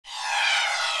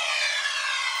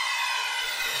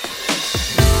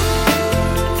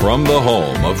From the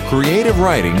home of creative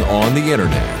writing on the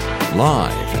internet,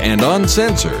 live and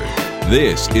uncensored,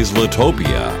 this is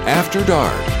Litopia After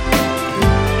Dark.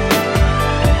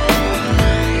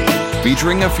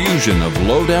 Featuring a fusion of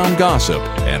low-down gossip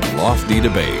and lofty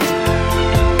debate.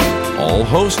 All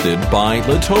hosted by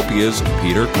Litopia's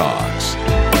Peter Cox.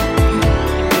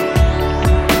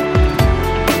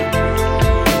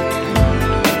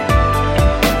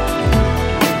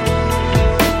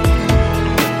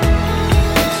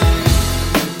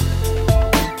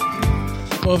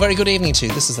 Well, very good evening to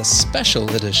you. This is a special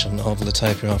edition of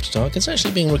Litopia After Dark. It's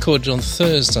actually being recorded on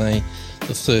Thursday,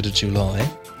 the 3rd of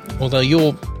July, although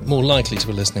you're more likely to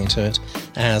be listening to it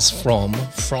as from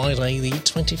Friday, the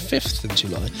 25th of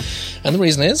July. And the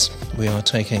reason is we are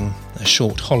taking a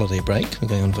short holiday break. We're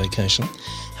going on vacation.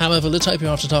 However, Litopia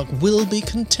After Dark will be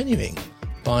continuing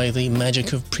by the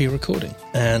magic of pre-recording.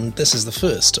 And this is the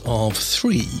first of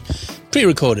 3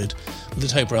 pre-recorded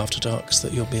Litopia After Darks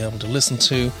that you'll be able to listen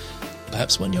to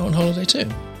perhaps when you're on holiday too.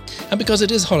 And because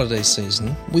it is holiday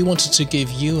season, we wanted to give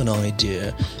you an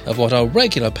idea of what our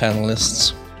regular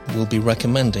panellists will be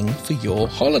recommending for your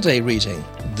holiday reading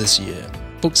this year.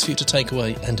 Books for you to take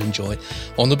away and enjoy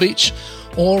on the beach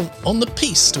or on the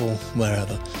piste or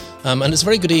wherever. And it's a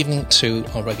very good evening to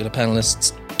our regular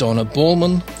panellists, Donna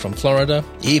Ballman from Florida,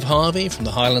 Eve Harvey from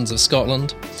the Highlands of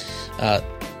Scotland,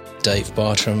 Dave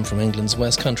Bartram from England's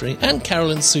West Country, and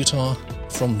Carolyn Soutar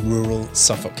from rural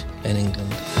Suffolk in England.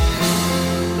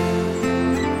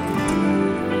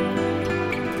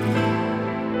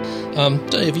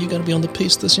 Dave, are you going to be on the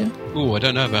piste this year? Oh, I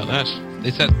don't know about that.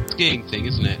 It's that skiing thing,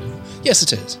 isn't it? Yes,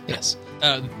 it is, yes.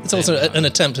 It's also an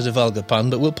attempt at a vulgar pun,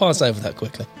 but we'll pass over that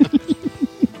quickly.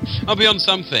 I'll be on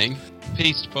something.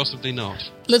 Piste, possibly not.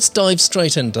 Let's dive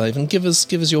straight in, Dave, and give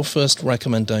us your first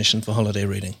recommendation for holiday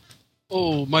reading.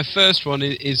 Oh, my first one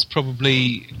is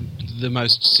probably the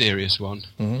most serious one.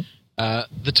 Mm-hmm.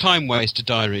 The Time Waster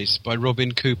Diaries by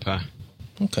Robin Cooper.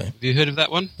 Okay. Have you heard of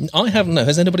that one? I haven't, no.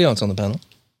 Has anybody else on the panel?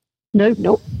 No.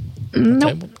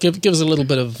 Okay. Well, give us a little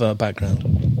bit of background.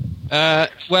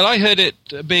 Well, I heard it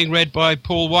being read by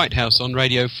Paul Whitehouse on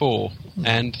Radio 4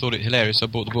 and thought it hilarious. I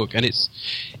bought the book, and it's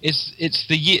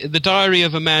the diary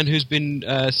of a man who's been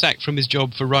sacked from his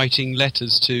job for writing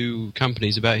letters to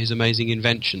companies about his amazing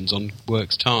inventions on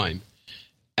work's time,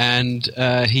 and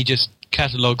he just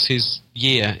catalogues his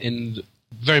year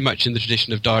very much in the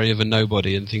tradition of Diary of a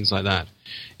Nobody and things like that.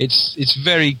 It's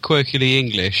very quirkily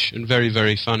English and very,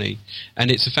 very funny, and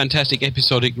it's a fantastic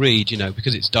episodic read,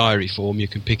 because it's diary form. You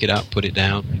can pick it up, put it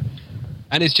down,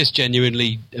 and it's just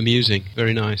genuinely amusing.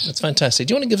 Very nice. That's fantastic.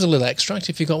 Do you want to give us a little extract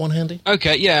if you've got one handy?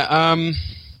 Okay, yeah.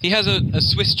 He has a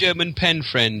Swiss-German pen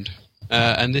friend,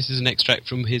 and this is an extract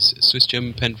from his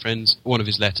Swiss-German pen friend's one of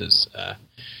his letters.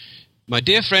 My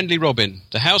dear friendly Robin,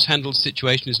 the house handle's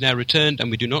situation is now returned,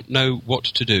 and we do not know what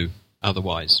to do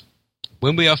otherwise.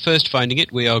 When we are first finding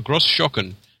it, we are gross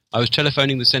schocken. I was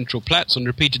telephoning the Central Platz on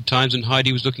repeated times, and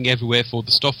Heidi was looking everywhere for the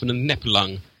Stoffen and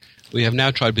Neppelung. We have now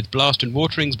tried with blast and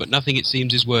waterings, but nothing, it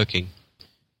seems, is working.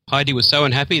 Heidi was so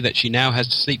unhappy that she now has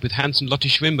to sleep with Hans and Lottie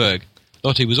Schwimberg.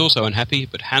 Lottie was also unhappy,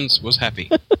 but Hans was happy.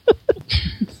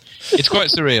 It's quite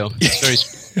surreal. It's very...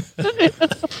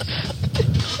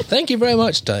 Thank you very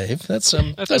much, Dave. That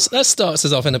starts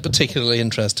us off in a particularly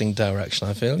interesting direction,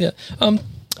 I feel. Yeah.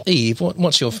 Eve,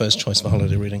 what's your first choice for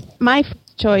holiday reading? My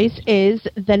first choice is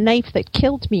The Knife That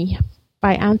Killed Me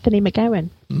by Anthony McGowan.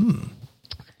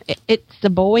 It's a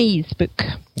boys' book.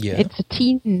 Yeah. It's a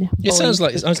teen It sounds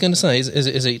like, book. I was going to say,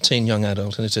 is it teen young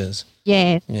adult? And it is.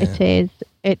 Yeah, it is.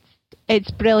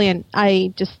 It's brilliant.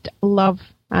 I just love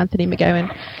Anthony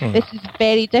McGowan. This is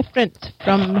very different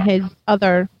from his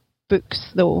other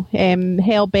books, though.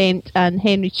 Hellbent and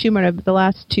Henry Tumour are the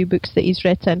last 2 books that he's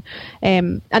written,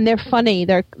 and they're funny.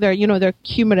 They're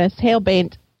humorous.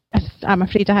 Hellbent, I'm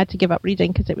afraid I had to give up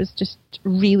reading because it was just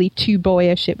really too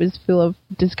boyish. It was full of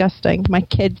disgusting. My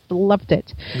kids loved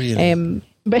it. Really?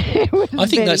 But I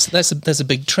think that's a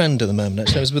big trend at the moment.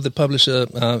 Actually, I was with the publisher,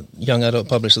 young adult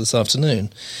publisher, this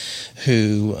afternoon,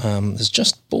 who has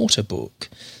just bought a book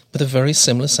with a very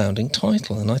similar sounding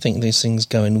title, and I think these things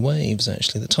go in waves,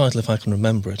 actually. The title, if I can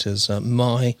remember it, is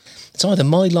it's either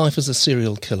My Life as a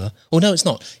Serial Killer, or no, it's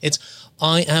not. It's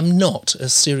I Am Not a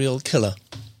Serial Killer,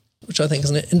 which I think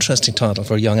is an interesting title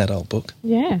for a young adult book.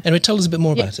 Yeah. Anyway, tell us a bit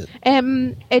more about it.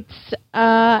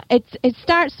 It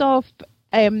starts off,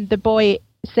 the boy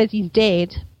says he's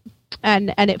dead,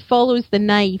 and it follows the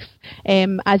knife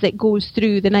as it goes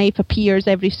through. The knife appears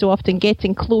every so often,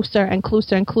 getting closer and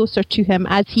closer and closer to him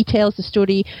as he tells the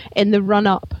story in the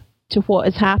run-up to what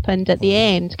has happened at the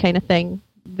end, kind of thing.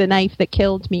 the knife that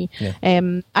killed me. Yeah.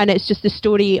 And it's just the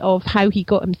story of how he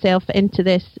got himself into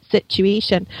this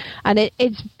situation. And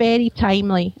it's very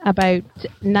timely about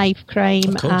knife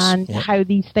crime and how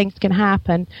these things can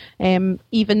happen.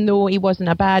 Even though he wasn't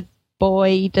a bad boy,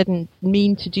 he didn't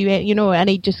mean to do it, and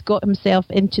he just got himself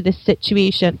into this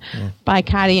situation by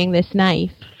carrying this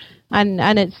knife. And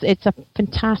it's a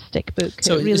fantastic book.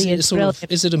 So it really is brilliant.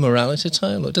 Is it a morality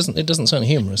tale? It doesn't sound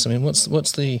humorous. I mean, what's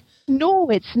the? No,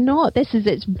 it's not.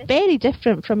 It's very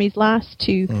different from his last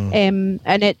two. And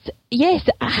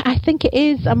I think it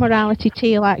is a morality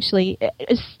tale. Actually,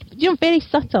 it's very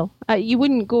subtle. You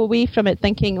wouldn't go away from it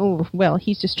thinking, oh, well,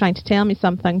 he's just trying to tell me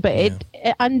something. But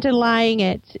underlying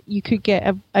it, you could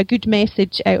get a good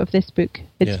message out of this book.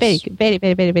 It's very, very,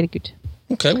 very, very, very good.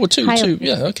 Okay, well,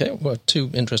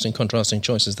 two interesting, contrasting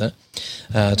choices there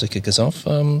to kick us off.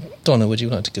 Donna, would you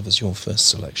like to give us your first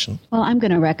selection? Well, I'm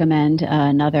going to recommend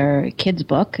another kids'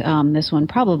 book. This one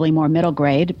probably more middle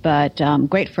grade, but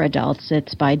great for adults.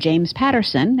 It's by James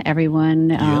Patterson. Everyone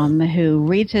who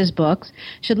reads his books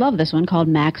should love this one, called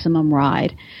Maximum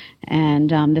Ride.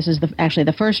 And this is actually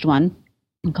the first one,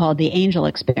 called The Angel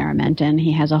Experiment, and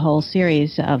he has a whole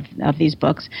series of these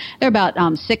books. They're about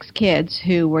 6 kids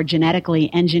who were genetically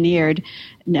engineered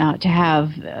to have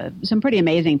some pretty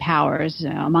amazing powers.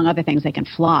 Among other things, they can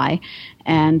fly,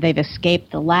 and they've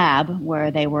escaped the lab where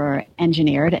they were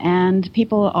engineered, and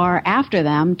people are after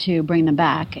them to bring them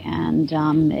back. And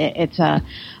it's a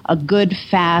good,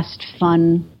 fast,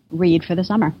 fun read for the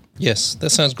summer. Yes, that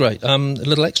sounds great. A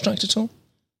little extract at all?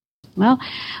 Well,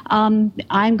 I'm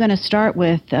going to start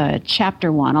with Chapter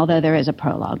 1, although there is a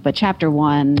prologue. But Chapter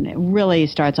 1 really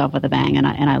starts off with a bang, and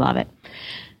I love it.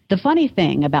 The funny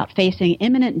thing about facing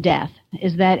imminent death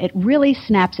is that it really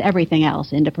snaps everything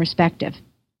else into perspective.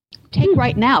 Take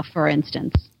right now, for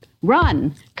instance.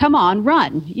 Run! Come on,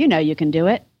 run! You know you can do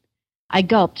it. I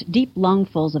gulped deep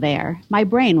lungfuls of air. My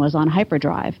brain was on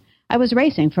hyperdrive. I was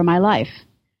racing for my life.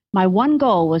 My one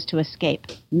goal was to escape.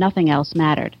 Nothing else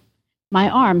mattered. My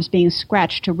arms being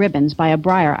scratched to ribbons by a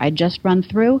briar I'd just run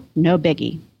through, no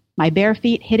biggie. My bare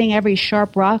feet hitting every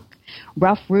sharp rock,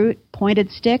 rough root, pointed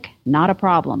stick, not a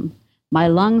problem. My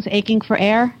lungs aching for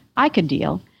air, I could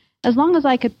deal, as long as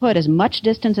I could put as much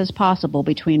distance as possible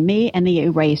between me and the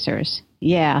erasers.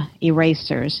 Yeah,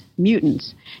 erasers,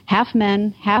 mutants, half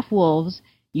men, half wolves,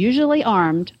 usually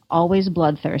armed, always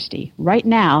bloodthirsty. Right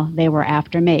now, they were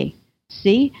after me.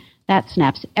 See? That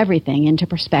snaps everything into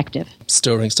perspective.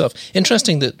 Stirring stuff.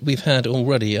 Interesting that we've had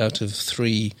already, out of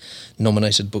 3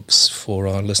 nominated books for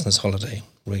our listeners' holiday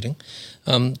reading,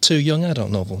 2 young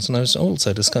adult novels. And I was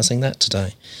also discussing that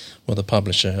today with a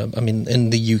publisher. I mean, in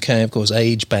the UK, of course,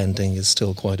 age banding is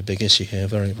still quite a big issue here,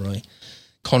 very, very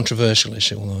controversial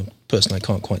issue, although personally I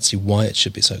can't quite see why it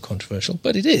should be so controversial,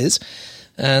 but it is.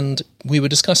 And we were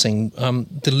discussing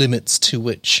the limits to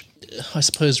which, I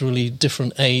suppose, really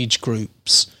different age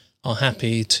groups are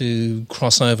happy to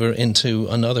cross over into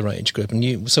another age group.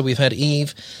 And so we've had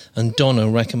Eve and Donna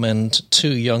recommend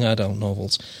 2 young adult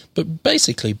novels. But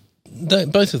basically,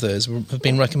 both of those have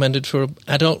been recommended for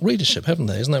adult readership, haven't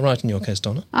they? Isn't that right in your case,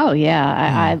 Donna? Oh,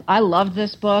 yeah. I love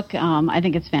this book. I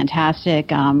think it's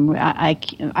fantastic.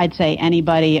 I'd say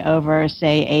anybody over,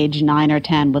 say, age 9 or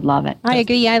 10 would love it. I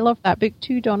agree. I love that book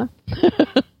too, Donna.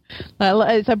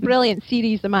 It's a brilliant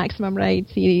series, the Maximum Ride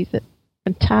series. It's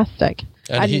fantastic.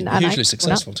 And hugely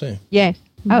successful too. Yes.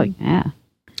 Oh, yeah.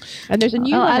 And there's a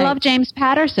new one. I love James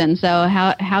Patterson, so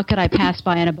how could I pass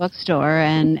by in a bookstore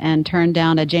and turn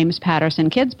down a James Patterson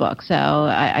kids book? So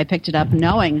I picked it up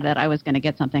knowing that I was going to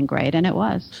get something great, and it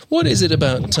was. What is it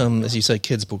about, as you say,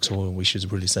 kids books, or we should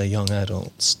really say young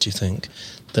adults, do you think,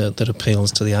 that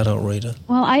appeals to the adult reader?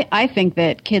 Well, I think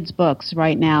that kids' books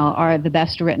right now are the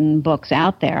best written books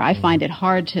out there. I find it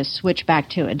hard to switch back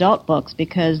to adult books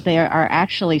because they are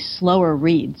actually slower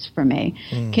reads for me.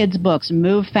 Kids' books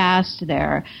move fast.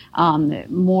 They're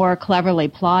more cleverly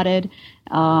plotted.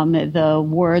 The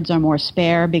words are more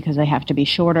spare because they have to be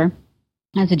shorter,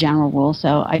 as a general rule.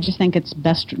 So I just think it's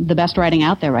the best writing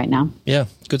out there right now. Yeah,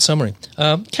 good summary.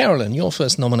 Carolyn, your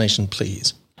first nomination,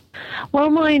 please. Well,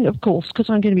 mine, of course, because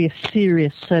I'm going to be a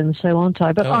serious so-and-so, aren't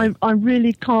I? But I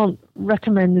really can't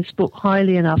recommend this book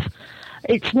highly enough.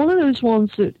 It's one of those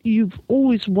ones that you've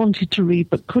always wanted to read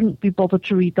but couldn't be bothered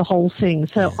to read the whole thing.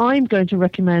 So I'm going to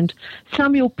recommend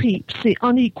Samuel Pepys' The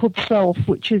Unequalled Self,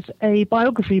 which is a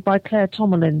biography by Claire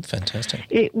Tomalin. Fantastic.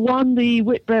 It won the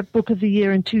Whitbread Book of the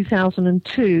Year in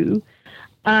 2002,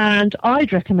 and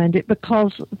I'd recommend it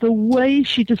because the way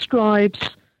she describes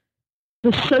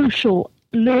the social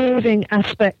living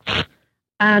aspects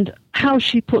and how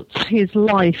she puts his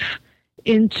life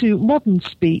into modern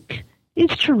speak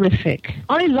is terrific.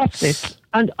 I love this.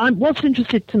 And what's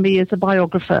interesting to me as a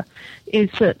biographer is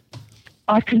that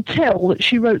I can tell that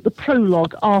she wrote the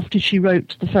prologue after she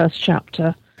wrote the first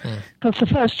chapter, because the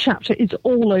first chapter is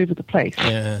all over the place.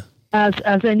 Yeah.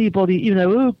 As anybody,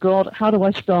 oh God, how do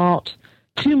I start?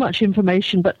 Too much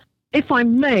information. But if I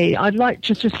may, I'd like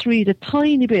to just read a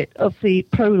tiny bit of the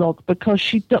prologue, because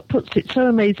she puts it so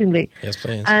amazingly. Yes,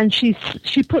 please. And she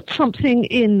puts something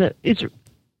in that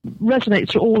resonates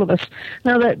to all of us.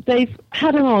 Now that they've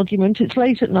had an argument, it's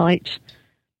late at night,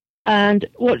 and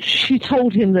what she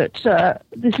told him that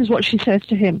this is what she says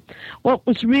to him. What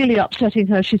was really upsetting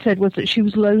her, she said, was that she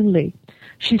was lonely.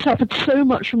 She suffered so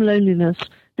much from loneliness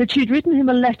that she'd written him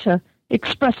a letter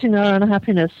expressing her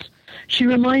unhappiness. She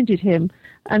reminded him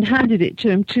and handed it to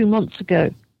him 2 months ago,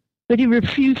 but he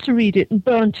refused to read it and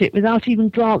burnt it without even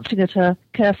glancing at her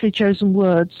carefully chosen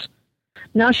words.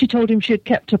 Now she told him she had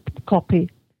kept a copy.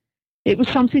 It was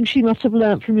something she must have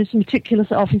learnt from his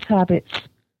meticulous office habits.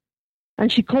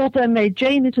 And she called their maid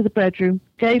Jane into the bedroom,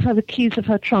 gave her the keys of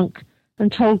her trunk,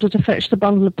 and told her to fetch the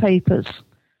bundle of papers.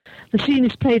 The scene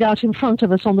is played out in front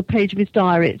of us on the page of his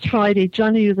diary. It's Friday,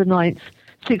 January the 9th,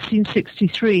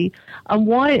 1663. And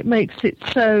why it makes it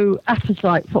so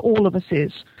apposite for all of us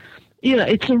is,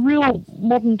 it's a real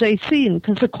modern-day scene,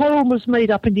 because the quarrel was made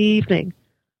up in the evening.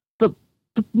 But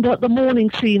the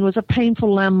morning scene was a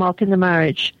painful landmark in the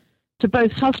marriage. To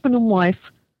both husband and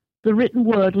wife, the written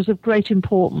word was of great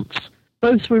importance.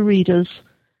 Both were readers,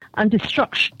 and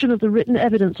destruction of the written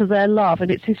evidence of their love and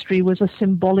its history was a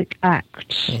symbolic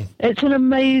act. It's an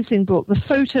amazing book. The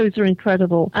photos are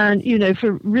incredible. And,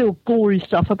 for real gory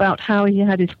stuff about how he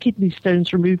had his kidney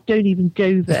stones removed, don't even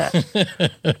go there.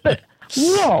 But,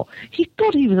 well, he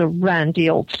was a randy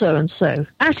old so-and-so,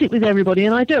 at it with everybody,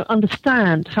 and I don't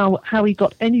understand how he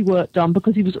got any work done,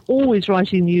 because he was always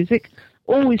writing music,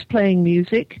 always playing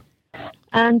music,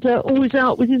 and always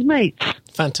out with his mates.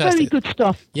 Fantastic. Very good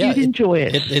stuff. Yeah, You'd enjoy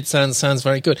it. It sounds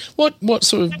very good. What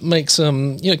sort of makes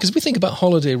because we think about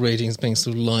holiday reading as being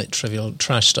sort of light, trivial,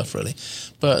 trash stuff, really,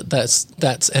 but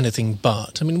that's anything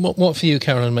but. I mean, what for you,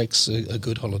 Carolyn, makes a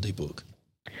good holiday book?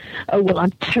 Oh, well,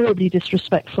 I'm terribly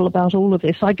disrespectful about all of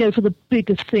this. I go for the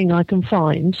biggest thing I can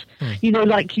find.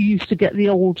 Like you used to get the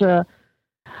old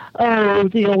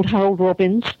Harold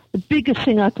Robbins, the biggest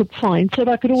thing I could find, so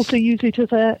that I could also use it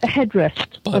as a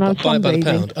headrest when I'm sunbathing.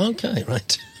 By the pound. Okay,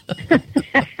 right.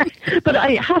 But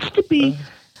it has to be,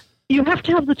 you have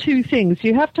to have the two things.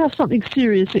 You have to have something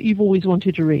serious that you've always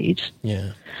wanted to read.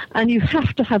 Yeah. And you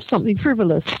have to have something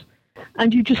frivolous.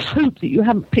 And you just hope that you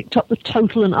haven't picked up the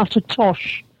total and utter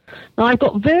tosh. Now, I've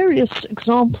got various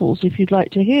examples, if you'd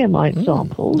like to hear my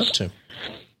examples. Love to.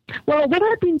 Well, what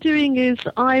I've been doing is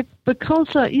I've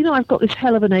got this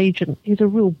hell of an agent. He's a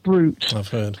real brute. I've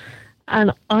heard.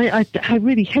 And I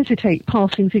really hesitate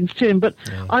passing things to him, but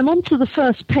I'm on to the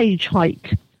first page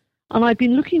hike. And I've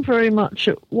been looking very much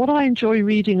at what I enjoy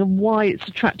reading and why it's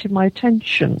attracted my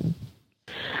attention.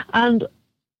 And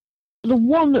the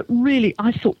one that really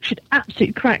I thought she'd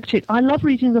absolutely cracked it, I love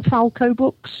reading the Falco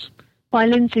books by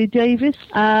Lindsay Davis.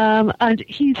 And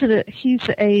he's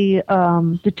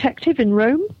a detective in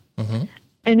Rome.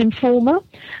 An informer,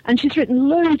 and she's written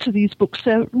loads of these books.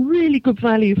 They're really good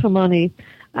value for money.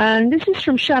 And this is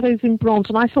from Shadows in Bronze,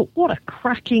 and I thought, what a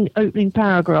cracking opening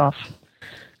paragraph.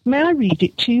 May I read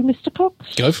it to you, Mr.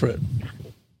 Cox? Go for it.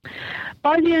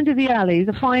 By the end of the alley,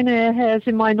 the fine air hairs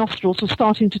in my nostrils were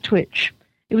starting to twitch.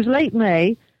 It was late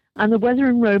May, and the weather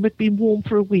in Rome had been warm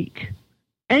for a week.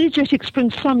 Energetic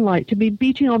spring sunlight had been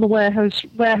beating on the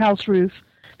warehouse roof,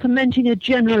 fermenting a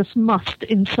generous must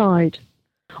inside.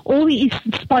 All the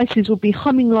eastern spices would be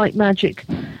humming like magic,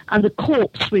 and the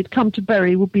corpse we'd come to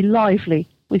bury would be lively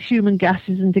with human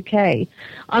gases and decay.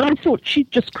 And I thought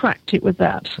she'd just cracked it with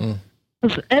that.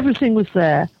 Because everything was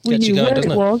there. We knew where it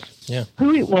was,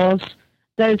 who it was.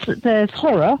 There's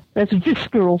horror, there's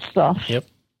visceral stuff. Yep.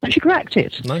 And she cracked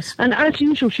it. Nice. And as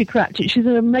usual, she cracked it. She's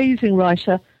an amazing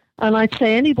writer. And I'd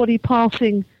say anybody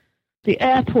passing the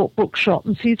airport bookshop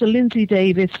and sees a Lindsay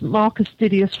Davis, Marcus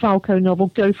Didius Falco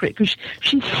novel, go for it, because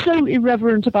she's so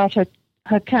irreverent about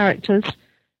her characters.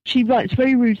 She writes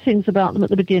very rude things about them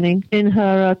at the beginning in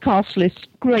her cast list.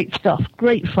 Great stuff,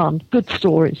 great fun, good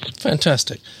stories.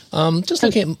 Fantastic. Just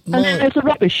looking at my... And there's the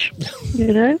rubbish,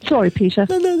 Sorry, Peter.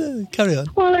 No, carry on.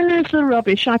 Well, there's the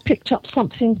rubbish. I picked up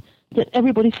something that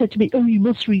everybody said to me, you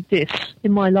must read this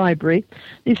in my library.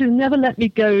 This is Never Let Me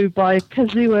Go by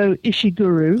Kazuo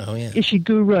Ishiguro. Oh, yeah.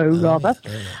 Ishiguro, rather.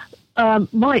 Yeah.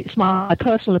 It's my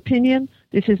personal opinion.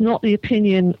 This is not the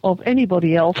opinion of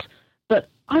anybody else, but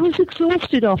I was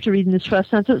exhausted after reading this first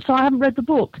sentence, so I haven't read the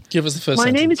book. Give us the first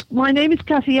sentence. My name is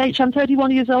Kathy H. I'm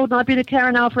 31 years old, and I've been a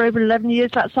carer now for over 11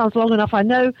 years. That sounds long enough, I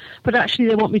know, but actually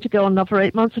they want me to go on another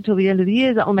 8 months until the end of the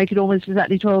year. That will make it almost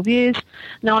exactly 12 years.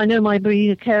 Now I know my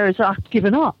being a carer is I've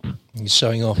given up. He's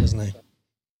showing off, isn't he?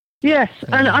 Yes,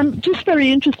 and I'm just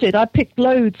very interested. I picked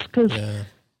loads because... Yeah.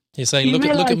 You're saying, look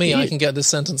at me, I can get this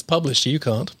sentence published, you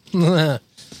can't.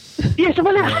 Yes,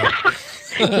 well,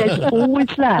 there's always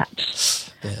that.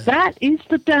 Yeah. That is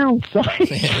the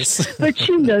downside. Yes. But,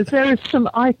 there is some...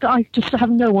 I just have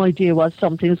no idea why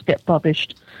some things get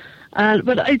published.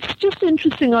 But it's just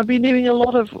interesting. I've been hearing a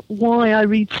lot of why I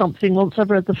read something once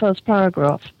I've read the first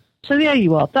paragraph. So there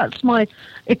you are. That's my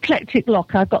eclectic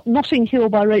lock. I've got Notting Hill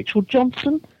by Rachel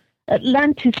Johnson,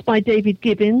 Atlantis by David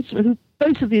Gibbons, who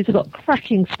both of these have got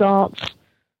cracking starts.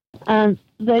 And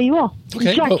there you are.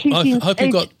 Okay, well, I hope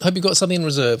you've got something in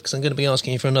reserve, because I'm going to be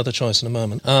asking you for another choice in a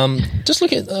moment. Just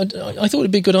look at... I thought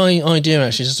it'd be a good idea,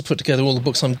 actually, just to put together all the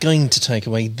books I'm going to take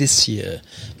away this year,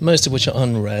 most of which are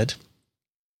unread.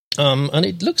 And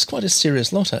it looks quite a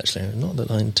serious lot, actually. Not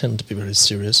that I intend to be very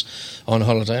serious on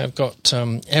holiday. I've got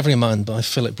Everyman by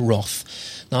Philip Roth.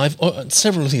 Now,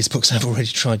 several of these books I've already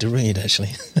tried to read,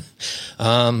 actually.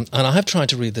 And I have tried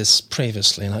to read this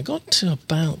previously, and I got to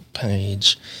about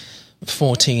page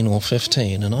 14 or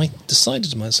 15, and I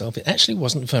decided to myself it actually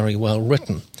wasn't very well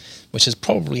written, which is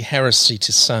probably heresy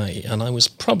to say, and I was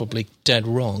probably dead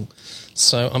wrong.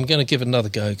 So I'm going to give it another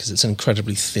go, because it's an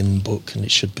incredibly thin book and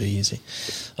it should be easy.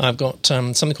 I've got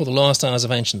something called The Last Hours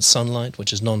of Ancient Sunlight,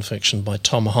 which is non-fiction by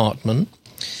Tom Hartman,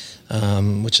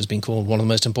 which has been called one of the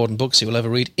most important books you will ever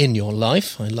read in your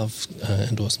life. I love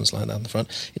endorsements like that in the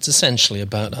front. It's essentially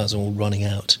about us all running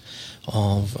out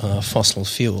of fossil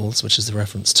fuels, which is the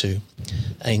reference to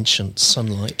ancient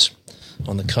sunlight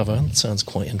on the cover. It sounds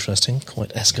quite interesting, quite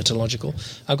eschatological.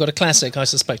 I've got a classic. I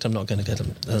suspect I'm not going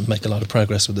to make a lot of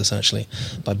progress with this, actually,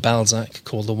 by Balzac,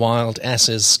 called The Wild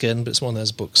Ass's Skin, but it's one of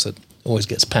those books that always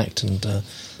gets packed and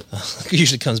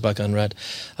usually comes back unread.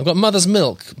 I've got Mother's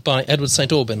Milk by Edward St.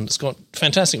 Aubyn. It's got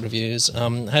fantastic reviews.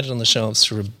 Had it on the shelves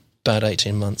for about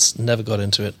 18 months, never got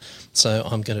into it, so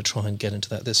I'm going to try and get into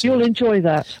that this year. You'll enjoy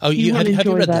that. Oh, have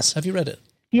you read this? Have you read it?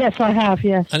 Yes, I have,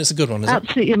 yes. And it's a good one, isn't it?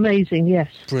 Absolutely amazing, yes.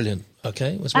 Brilliant.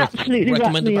 Okay, it was absolutely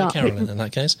recommended by Carolyn in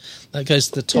that case. That goes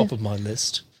to the top of my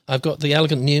list. I've got The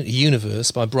Elegant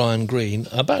Universe by Brian Greene,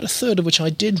 about a third of which I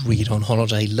did read on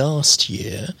holiday last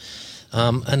year,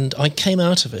 and I came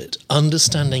out of it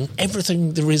understanding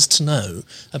everything there is to know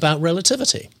about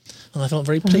relativity. And I felt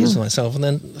very pleased with myself, and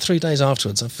then 3 days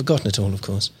afterwards I've forgotten it all, of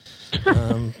course.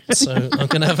 So I'm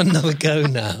going to have another go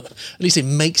now. At least it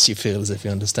makes you feel as if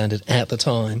you understand it at the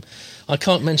time. I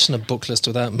can't mention a book list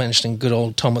without mentioning good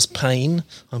old Thomas Paine.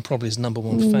 I'm probably his number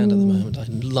one fan at the moment. I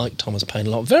like Thomas Paine a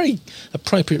lot. Very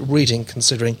appropriate reading,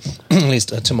 considering at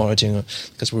least tomorrow,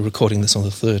 because we're recording this on the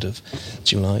 3rd of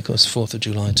July, of course, 4th of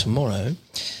July tomorrow.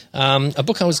 A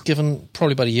book I was given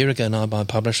probably about a year ago now by a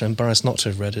publisher, embarrassed not to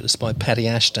have read it. It's by Paddy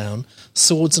Ashdown,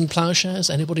 Swords and Ploughshares.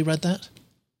 Anybody read that?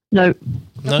 No.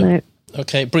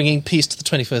 Okay, Bringing Peace to the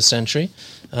 21st Century.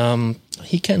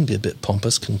 He can be a bit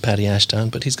pompous, can Paddy Ashdown,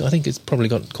 but I think he's probably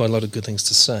got quite a lot of good things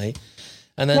to say.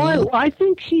 And then, well, I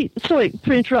think sorry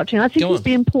for interrupting. I think he'd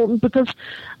be important because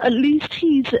at least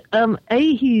he's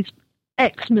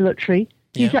ex-military.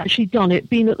 He's actually done it,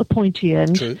 been at the pointy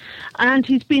end. True. And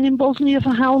he's been in Bosnia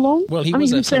for how long? Well, he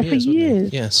was there for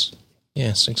years.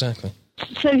 Yes, exactly.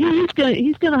 So he's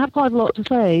going to have quite a lot to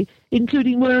say,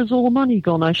 including where has all the money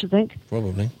gone, I should think.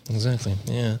 Probably, exactly,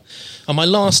 yeah. And my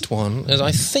last one is,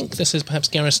 I think this is perhaps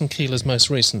Garrison Keillor's most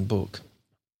recent book.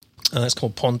 It's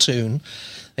called Pontoon,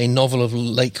 a novel of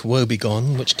Lake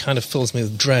Wobegon, which kind of fills me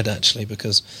with dread, actually,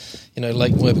 because,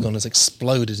 Lake Wobegon has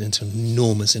exploded into an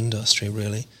enormous industry,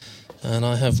 really. And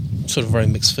I have sort of very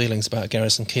mixed feelings about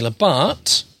Garrison Keillor,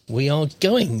 but we are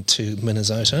going to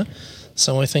Minnesota.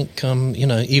 So I think,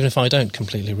 even if I don't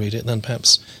completely read it, then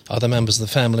perhaps other members of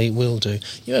the family will do.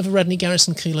 You ever read any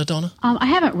Garrison Keillor, Donna? I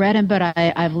haven't read him, but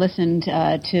I've listened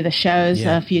to the shows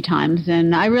a few times,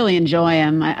 and I really enjoy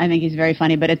him. I think he's very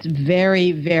funny, but it's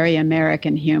very, very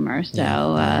American humor.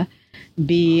 So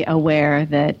be aware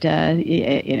that,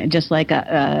 just like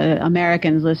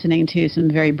Americans listening to some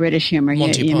very British humor,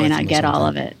 you may not get all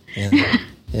of it.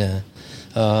 Yeah.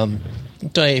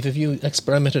 Dave, have you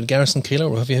experimented with Garrison Keillor,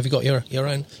 or have you got your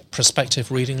own prospective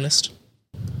reading list?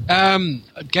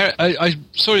 I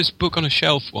saw his book on a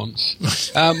shelf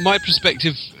once. My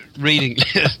prospective reading,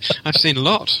 I've seen a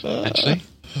lot, actually.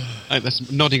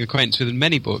 That's nodding acquaintance with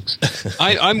many books.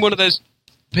 I'm one of those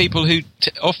people who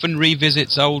often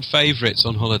revisits old favourites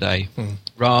on holiday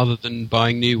rather than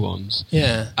buying new ones.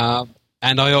 Yeah.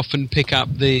 and I often pick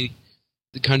up the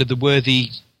kind of the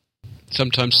worthy,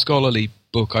 sometimes scholarly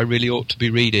book I really ought to be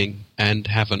reading and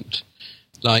haven't.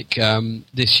 Like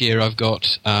this year I've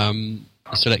got a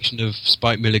selection of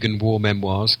Spike Milligan war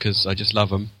memoirs because I just love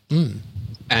them.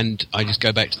 And I just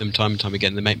go back to them time and time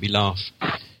again. They make me laugh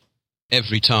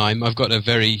every time. I've got a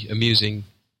very amusing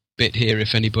bit here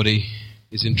if anybody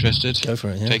is interested. Go for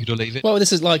it, yeah. Take it or leave it. Well,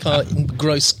 this is like our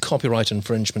gross copyright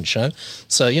infringement show.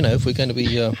 So, if we're going to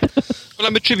be... Well,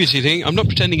 I'm attributing. I'm not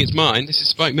pretending it's mine. This is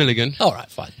Spike Milligan. All right,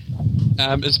 fine.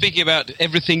 And speaking about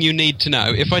everything you need to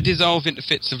know, if I dissolve into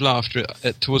fits of laughter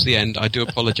towards the end, I do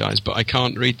apologise, but I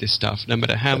can't read this stuff, no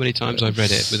matter how many times I've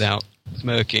read it, without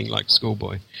smirking like a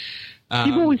schoolboy.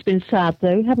 You've always been sad,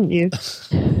 though, haven't you?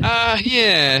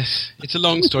 Yes. It's a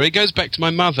long story. It goes back to my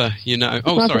mother,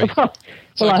 Oh, sorry.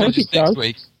 Well, I hope it does.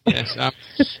 Week. Yes.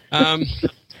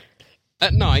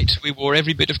 At night, we wore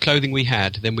every bit of clothing we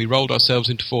had, then we rolled ourselves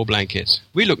into 4 blankets.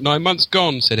 We look 9 months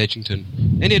gone, said Edgington.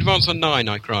 Any advance on 9,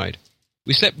 I cried.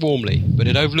 We slept warmly, but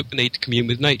had overlooked the need to commune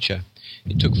with nature.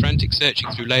 It took frantic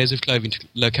searching through layers of clothing to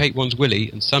locate one's willy,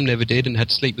 and some never did and had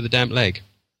to sleep with a damp leg.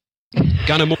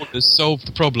 Gunner Maunders solved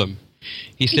the problem.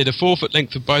 He slid a 4-foot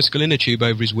length of bicycle inner tube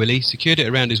over his willy, secured it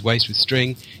around his waist with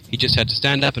string. He just had to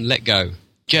stand up and let go.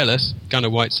 Jealous, Gunner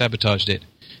White sabotaged it.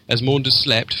 As Maunders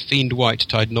slept, Fiend White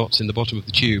tied knots in the bottom of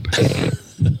the tube.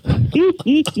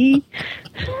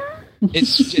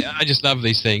 I just love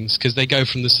these things, because they go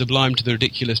from the sublime to the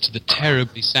ridiculous to the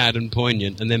terribly sad and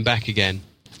poignant, and then back again.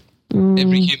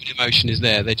 Every human emotion is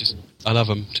there. I love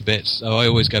them to bits, so I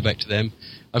always go back to them.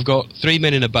 I've got 3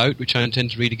 Men in a Boat, which I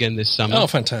intend to read again this summer. Oh,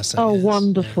 fantastic. Oh, yes.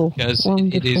 Wonderful. Because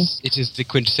wonderful. It is the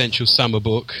quintessential summer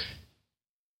book.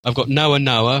 I've got Noah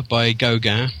Noah by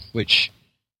Gauguin, which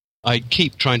I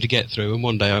keep trying to get through, and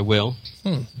one day I will,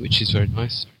 which is very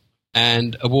nice.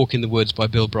 And A Walk in the Woods by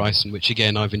Bill Bryson, which,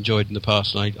 again, I've enjoyed in the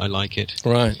past, and I like it.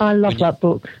 Right. I love that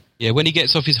book. Yeah, when he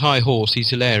gets off his high horse, he's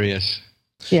hilarious.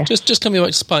 Yeah. Just coming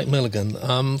back to Spike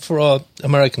Milligan, for our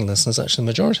American listeners, actually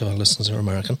the majority of our listeners are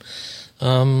American,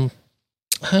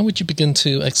 how would you begin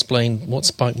to explain what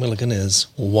Spike Milligan is,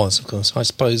 or was, of course? I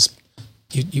suppose,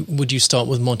 would you start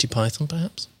with Monty Python,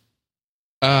 perhaps?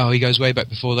 Oh, he goes way back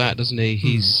before that, doesn't he?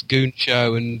 He's Goon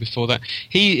Show, and before that.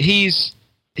 He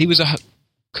was a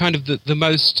kind of the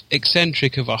most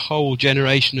eccentric of a whole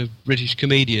generation of British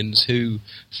comedians who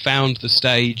found the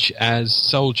stage as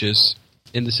soldiers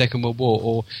in the Second World War,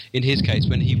 or in his case,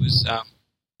 when he was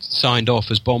signed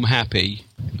off as bomb happy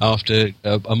after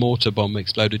a mortar bomb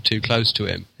exploded too close to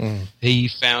him. He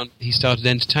started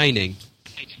entertaining,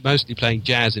 mostly playing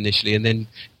jazz initially, and then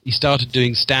he started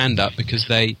doing stand-up because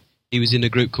he was in a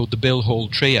group called the Bill Hall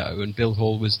Trio, and Bill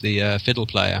Hall was the fiddle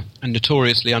player, and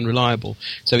notoriously unreliable.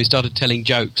 So he started telling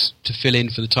jokes to fill in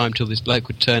for the time till this bloke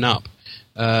would turn up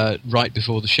right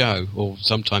before the show, or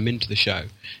sometime into the show.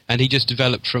 And he just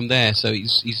developed from there. So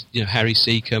he's Harry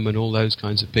Seacombe and all those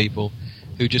kinds of people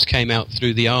who just came out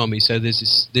through the army. So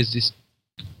there's this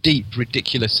deep,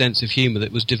 ridiculous sense of humour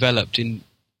that was developed in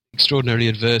extraordinarily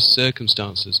adverse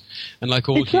circumstances, and like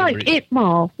all it's like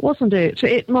Itmar, wasn't it? So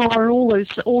Itmar and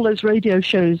all those radio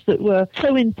shows that were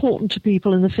so important to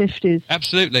people in the 50s.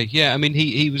 Absolutely, yeah. I mean,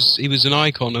 he was an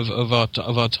icon of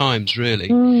our times, really,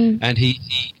 and he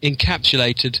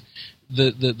encapsulated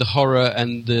the horror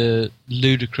and the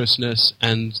ludicrousness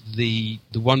and the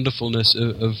wonderfulness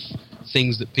of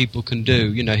things that people can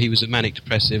do. He was a manic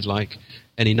depressive like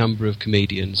any number of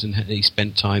comedians, and he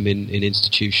spent time in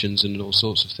institutions and all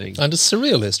sorts of things. And a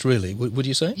surrealist, really, would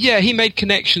you say? Yeah, he made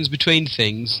connections between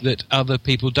things that other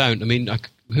people don't. I mean,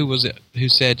 who was it who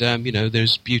said,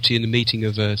 there's beauty in the meeting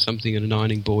of something in an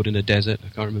ironing board in a desert? I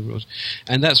can't remember what it was.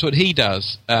 And that's what he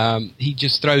does. He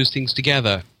just throws things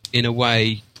together in a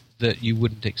way that you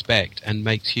wouldn't expect and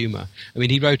makes humour. I mean,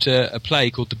 he wrote a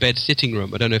play called The Bed Sitting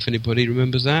Room. I don't know if anybody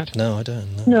remembers that. No, I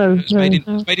don't. No. It was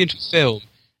made into a film.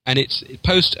 And it's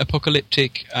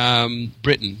post-apocalyptic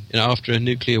Britain after a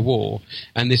nuclear war,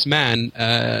 and this man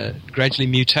gradually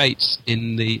mutates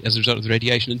as a result of the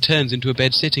radiation and turns into a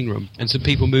bed sitting room, and some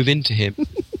people move into him.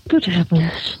 Good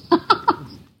heavens!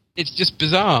 It's just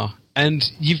bizarre,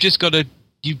 and you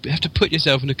have to put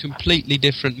yourself in a completely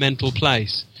different mental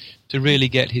place to really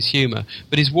get his humour.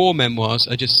 But his war memoirs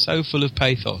are just so full of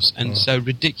pathos and so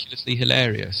ridiculously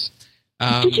hilarious.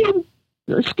 Did you?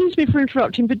 Excuse me for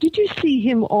interrupting, but did you see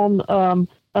him on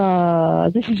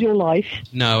This Is Your Life?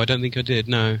 No, I don't think I did,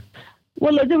 no.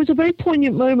 Well, there was a very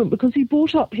poignant moment because he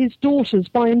brought up his daughters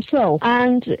by himself.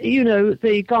 And,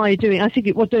 the guy doing, I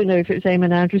don't know if it was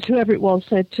Eamon Andrews, whoever it was,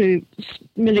 said to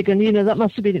Milligan, that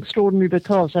must have been extraordinary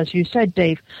because, as you said,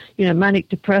 Dave, manic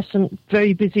depressant,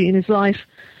 very busy in his life.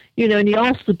 and he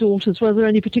asked the daughters were there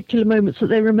any particular moments that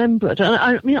they remembered.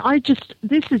 And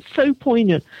this is so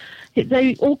poignant.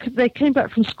 They came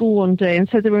back from school one day and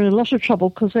said they were in a lot of trouble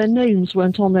because their names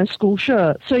weren't on their school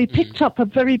shirt. So he picked up a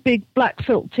very big black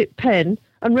felt-tip pen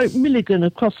and wrote Milligan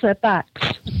across their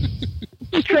backs,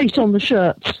 straight on the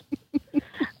shirts.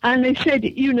 And they said,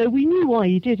 we knew why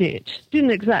he did it.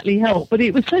 Didn't exactly help, but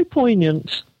it was so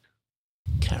poignant.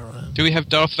 Carolyn. Do we have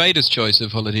Darth Vader's choice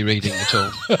of holiday reading at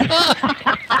all?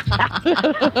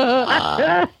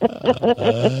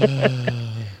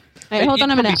 Right, hold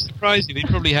on a minute. Surprising, he'd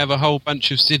probably have a whole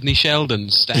bunch of Sidney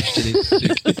Sheldons stashed in his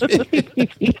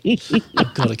suitcase.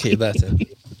 I've got to keep that in.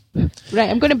 Right,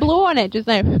 I'm going to blow on it just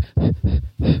now.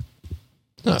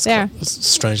 That's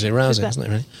strangely arousing, isn't it,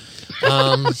 really?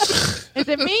 Is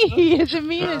it me? Is it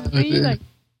me that's breathing?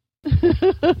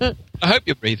 I hope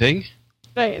you're breathing.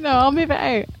 Right, no, I'll move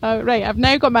it out. Right, I've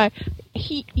now got my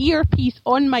earpiece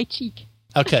on my cheek.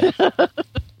 Okay. Is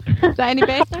that any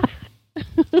better?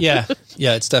 Yeah,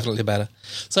 it's definitely better.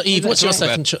 So, Eve, what's your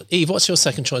second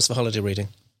choice for holiday reading?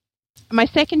 My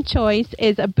second choice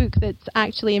is a book that's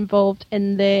actually involved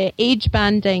in the age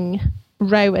banding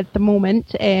row at the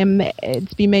moment.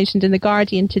 It's been mentioned in The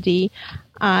Guardian today.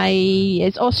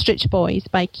 It's Ostrich Boys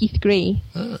by Keith Gray.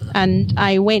 And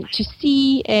I went to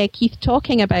see Keith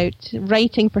talking about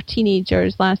writing for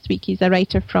teenagers last week. He's a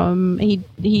writer from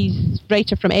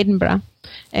Edinburgh.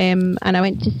 And I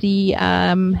went to see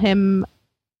him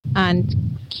and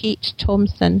Kate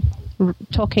Thompson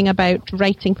talking about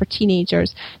writing for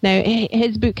teenagers. Now,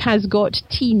 his book has got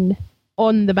teen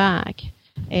on the back,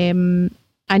 and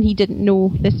he didn't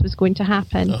know this was going to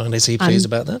happen. Oh, and is he pleased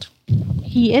about that?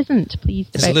 He isn't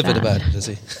pleased about that. He's livid about it, is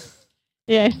he?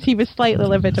 Yes, he was slightly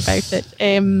livid about it.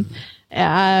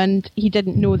 And he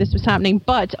didn't know this was happening.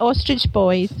 But Ostrich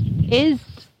Boys is,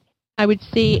 I would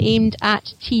say, aimed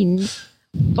at teens,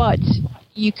 but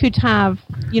you could have,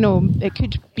 it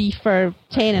could be for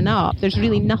 10 and up. There's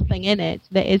really nothing in it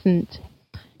that isn't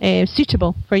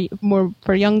suitable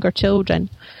for younger children.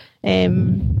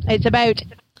 It's about...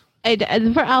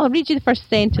 I'll read you the first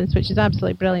sentence, which is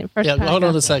absolutely brilliant. Hold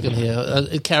on a second here.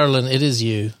 Carolyn, it is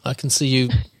you. I can see you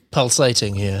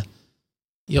pulsating here.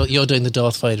 You're doing the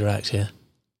Darth Vader act here.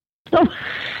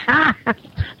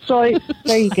 Sorry,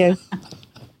 there you go.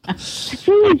 It's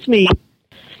always me.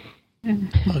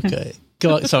 Okay.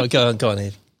 Go on,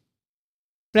 Eve.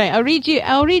 Right, I'll read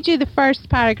you the first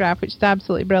paragraph, which is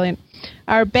absolutely brilliant.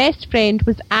 Our best friend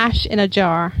was ash in a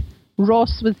jar.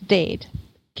 Ross was dead.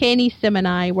 Kenny, Sim and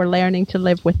I were learning to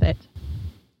live with it.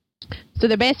 So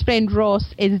the best friend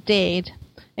Ross is dead,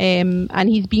 and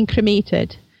he's been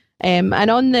cremated. And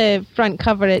on the front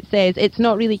cover it says, it's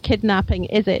not really kidnapping,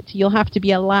 is it? You'll have to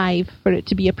be alive for it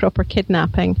to be a proper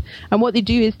kidnapping. And what they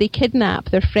do is they kidnap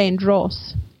their friend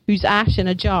Ross, who's ash in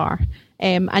a jar,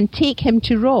 and take him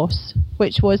to Ross,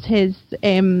 which was his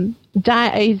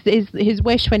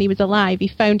wish when he was alive. He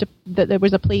found that there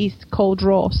was a place called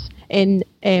Ross in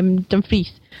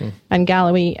Dumfries and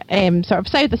Galloway, sort of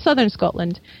southern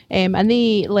Scotland, and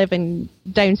they live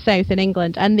down south in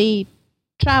England, and they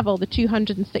travel the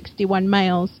 261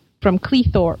 miles from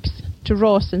Cleethorpes to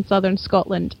Ross in southern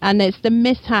Scotland, and it's the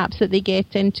mishaps that they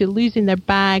get into, losing their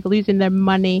bag, losing their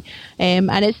money,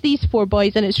 and it's these four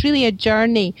boys, and it's really a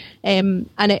journey, and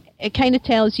it kind of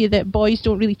tells you that boys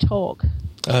don't really talk.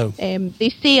 Oh. They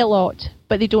say a lot,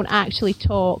 but they don't actually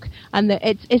talk, and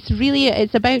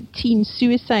it's about teen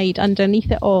suicide underneath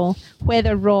it all.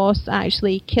 Whether Ross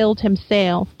actually killed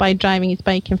himself by driving his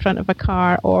bike in front of a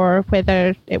car, or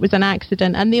whether it was an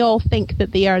accident, and they all think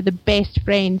that they are the best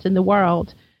friends in the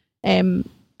world, and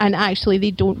actually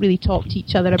they don't really talk to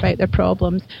each other about their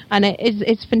problems, and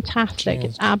it's fantastic.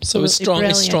 It's absolutely brilliant.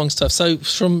 It's strong stuff. So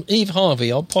from Eve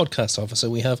Harvey, our podcast officer,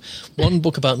 we have one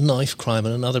book about knife crime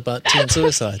and another about teen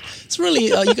suicide. It's really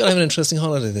you've got to have an interesting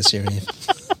holiday this year, Eve.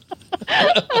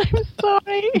 I'm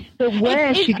sorry. But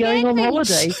where's she going on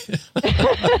holiday?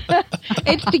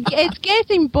 It's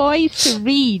getting boys to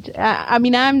read.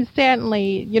 I'm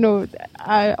certainly,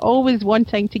 always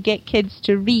wanting to get kids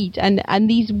to read, and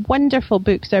these wonderful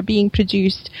books are being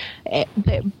produced.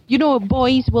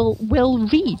 Boys will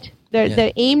read.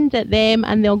 They're aimed at them,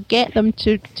 and they'll get them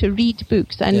to read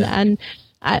books. I'm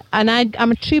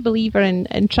a true believer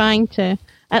in trying to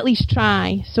at least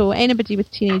try. So anybody with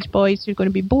teenage boys who are going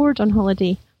to be bored on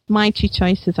holiday, my two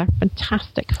choices are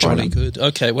fantastic for Jolly them. Good.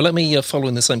 Okay, well, let me follow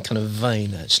in the same kind of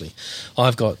vein, actually.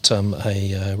 I've got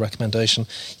a recommendation.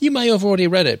 You may have already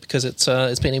read it, because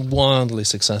it's been a wildly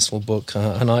successful book,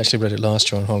 and I actually read it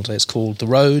last year on holiday. It's called The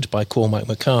Road by Cormac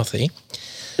McCarthy.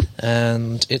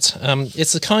 and it's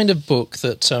the kind of book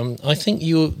that I think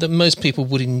that most people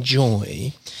would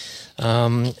enjoy.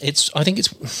 I'm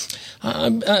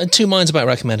two minds about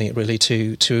recommending it really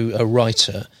to a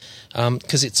writer.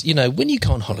 Because it's, when you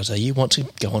go on holiday, you want to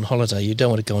go on holiday. You don't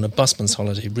want to go on a busman's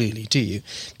holiday, really, do you?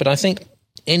 But I think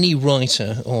any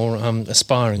writer or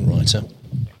aspiring writer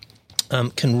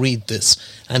can read this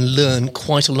and learn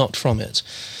quite a lot from it,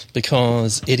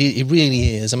 because it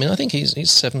really is. I mean, I think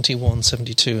he's 71,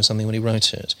 72 or something when he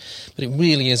wrote it, but it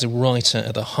really is a writer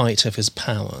at the height of his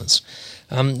powers.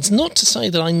 It's not to say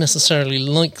that I necessarily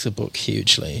like the book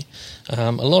hugely.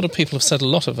 A lot of people have said a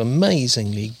lot of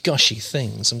amazingly gushy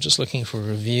things. I'm just looking for a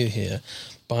review here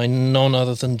by none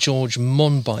other than George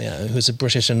Monbiot, who's a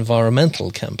British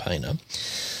environmental campaigner.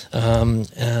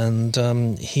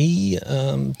 He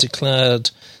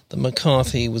declared that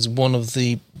McCarthy was one of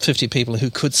the 50 people who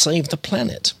could save the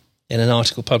planet. In an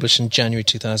article published in January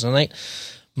 2008,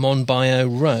 Monbiot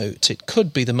wrote, "It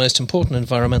could be the most important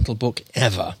environmental book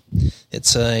ever.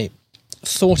 It's a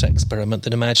thought experiment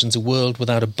that imagines a world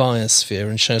without a biosphere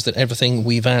and shows that everything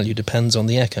we value depends on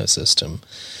the ecosystem."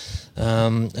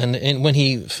 When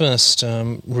he first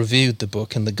reviewed the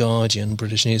book in The Guardian,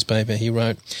 British newspaper, he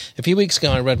wrote, "A few weeks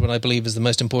ago I read what I believe is the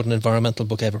most important environmental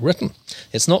book ever written.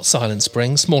 It's not Silent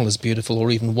Spring, Small is Beautiful, or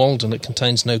even Walden. It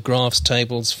contains no graphs,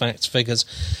 tables, facts, figures,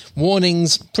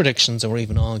 warnings, predictions, or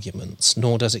even arguments,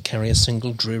 nor does it carry a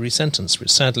single dreary sentence, which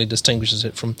sadly distinguishes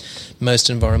it from most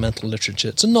environmental literature.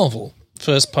 It's a novel,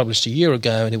 first published a year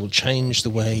ago, and it will change the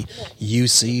way you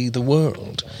see the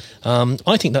world."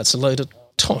 I think that's a load of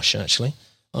tosh, actually.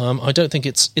 I don't think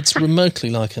it's remotely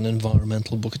like an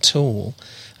environmental book at all.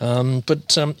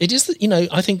 But it is,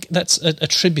 I think that's a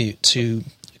tribute to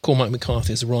Cormac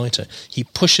McCarthy as a writer. He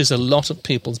pushes a lot of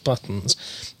people's buttons,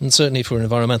 and certainly for an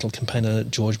environmental campaigner,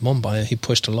 George Monbiot, he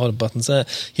pushed a lot of buttons there.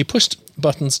 He pushed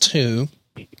buttons too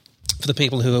for the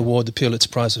people who award the Pulitzer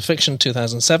Prize for Fiction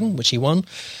 2007, which he won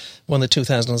the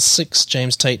 2006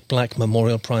 James Tate Black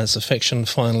Memorial Prize for Fiction,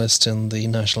 finalist in the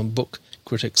National Book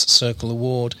Critics Circle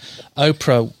Award.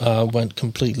 Oprah went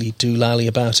completely doolally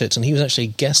about it, and he was actually a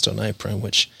guest on Oprah,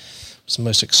 which was the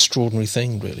most extraordinary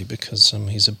thing, really, because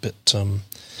he's a bit...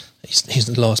 he's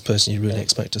the last person you really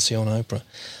expect to see on Oprah.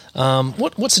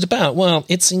 What's it about? Well,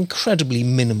 it's incredibly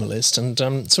minimalist,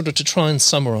 and sort of to try and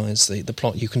summarise the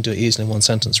plot, you can do it easily in one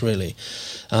sentence, really.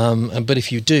 But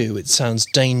if you do, it sounds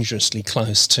dangerously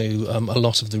close to a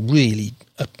lot of the really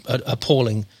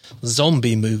appalling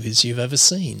zombie movies you've ever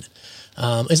seen.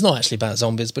 It's not actually about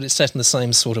zombies, but it's set in the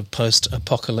same sort of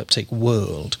post-apocalyptic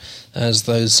world as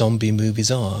those zombie movies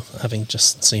are. Having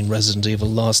just seen Resident Evil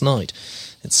last night,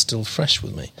 it's still fresh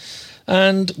with me.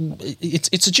 And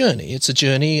it's a journey. It's a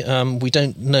journey. We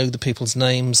don't know the people's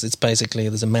names. It's basically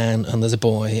there's a man and there's a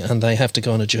boy, and they have to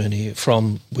go on a journey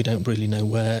from we don't really know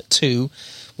where to,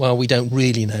 well, we don't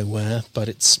really know where, but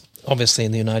it's obviously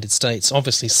in the United States.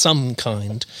 Obviously some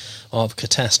kind of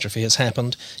catastrophe has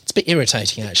happened. It's a bit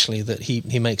irritating, actually, that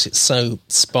he makes it so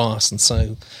sparse and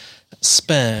so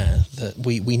spare that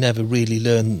we never really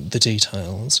learn the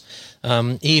details.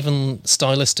 Even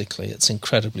stylistically, it's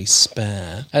incredibly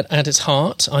spare. At its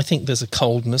heart, I think there's a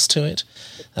coldness to it,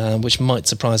 which might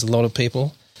surprise a lot of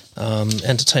people.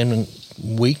 Entertainment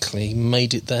Weekly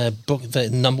made it their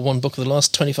number one book of the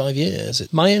last 25 years.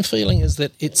 My own feeling is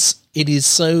that it is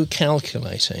so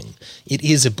calculating. It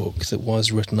is a book that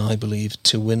was written, I believe,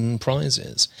 to win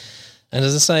prizes. And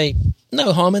as I say,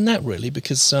 no harm in that, really,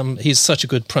 because he's such a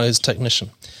good prose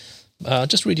technician. I'll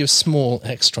just read you a small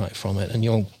extract from it, and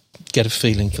you'll get a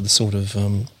feeling for the sort of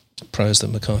prose that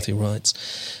McCarthy writes.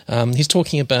 He's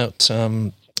talking about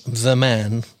the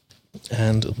man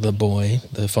and the boy,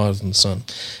 the father and the son.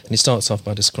 And he starts off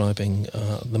by describing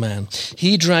the man.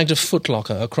 "He dragged a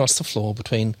footlocker across the floor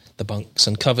between the bunks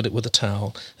and covered it with a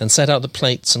towel and set out the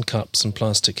plates and cups and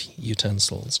plastic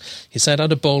utensils. He set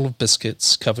out a bowl of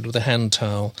biscuits covered with a hand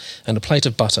towel and a plate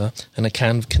of butter and a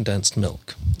can of condensed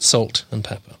milk, salt and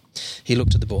pepper. He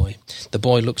looked at the boy. The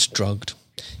boy looked drugged.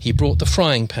 He brought the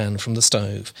frying pan from the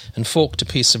stove and forked a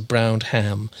piece of browned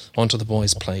ham onto the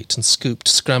boy's plate and scooped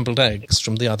scrambled eggs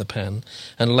from the other pan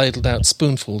and ladled out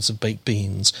spoonfuls of baked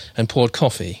beans and poured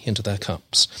coffee into their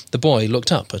cups. The boy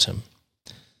looked up at him.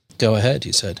 'Go ahead,'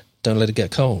 he said. 'Don't let it get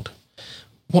cold.'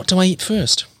 'What do I eat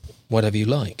first?' 'Whatever you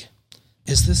like.'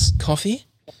 'Is this coffee?'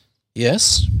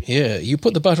 'Yes. Here, you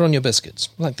put the butter on your biscuits,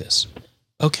 like this.'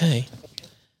 'Okay.'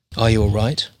 'Are you all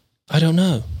right?' 'I don't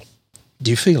know.'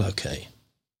 'Do you feel okay?'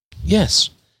 'Yes.'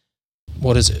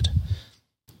 'What is it?'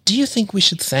 'Do you think we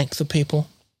should thank the people?'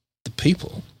 'The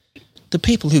people?' 'The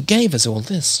people who gave us all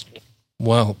this.'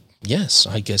 'Well, yes,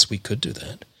 I guess we could do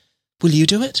that.' 'Will you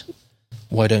do it?'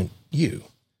 'Why don't You.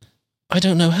 I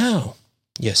don't know how.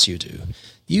 Yes, you do.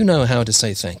 You know how to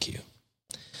say thank you.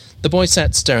 The boy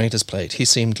sat staring at his plate. He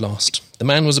seemed lost. The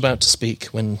man was about to speak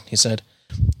when he said,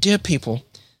 Dear people,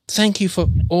 thank you for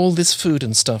all this food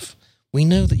and stuff. We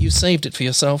know that you saved it for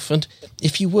yourself, and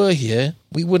if you were here,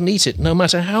 we wouldn't eat it, no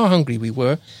matter how hungry we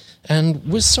were, and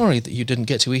we're sorry that you didn't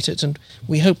get to eat it, and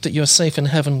we hope that you're safe in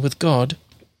heaven with God.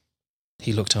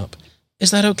 He looked up.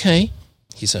 Is that okay?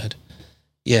 He said.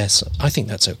 Yes, I think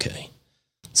that's okay.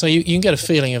 So you can get a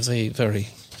feeling of the very,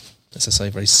 as I say,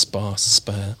 very sparse,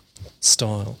 spare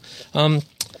style.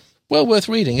 Well worth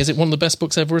reading. Is it one of the best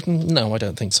books ever written? No, I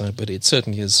don't think so, but it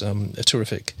certainly is a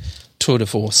terrific tour de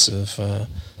force of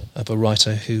a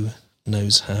writer who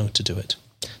knows how to do it.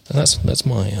 And that's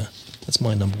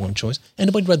my number one choice.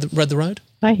 Anybody read the Road?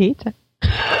 I hate it.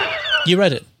 You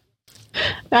read it?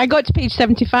 I got to page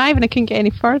 75 and I couldn't get any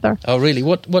further. Oh, really?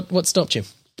 What stopped you?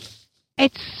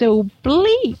 It's so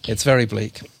bleak. It's very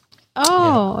bleak.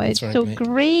 Oh, Yeah, it's so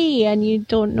grey, and you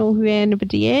don't know who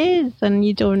anybody is, and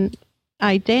you don't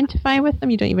identify with them.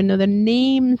 You don't even know their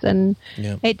names, and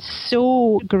it's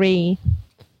so grey.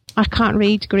 I can't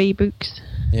read grey books.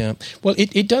 Yeah, well,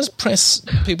 it does press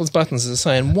people's buttons, as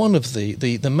I say, and one of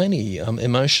the many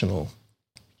emotional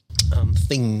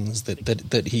things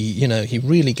that he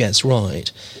really gets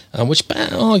right, which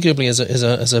arguably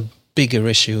is a bigger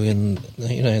issue in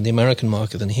the American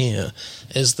market than here,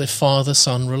 is the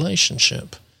father-son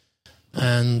relationship.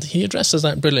 And he addresses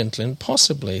that brilliantly, and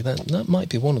possibly that might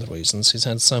be one of the reasons he's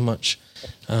had so much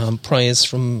praise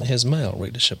from his male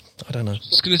readership. I don't know. I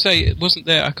was going to say, it wasn't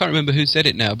there, I can't remember who said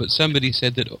it now, but somebody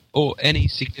said that any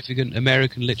significant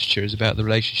American literature is about the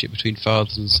relationship between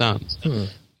fathers and sons.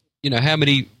 How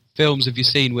many films have you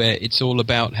seen where it's all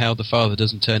about how the father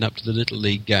doesn't turn up to the Little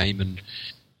League game, and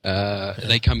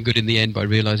they come good in the end by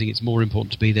realising it's more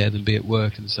important to be there than be at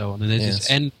work, and so on. And there's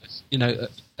this endless,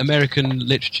 American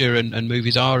literature and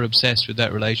movies are obsessed with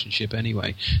that relationship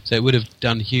anyway, so it would have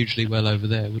done hugely well over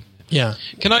there, wouldn't it? Yeah.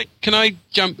 Can I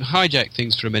hijack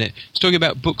things for a minute? I was talking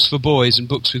about books for boys and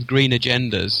books with green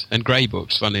agendas, and grey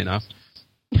books, funnily enough.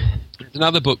 There's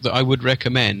another book that I would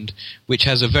recommend, which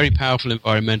has a very powerful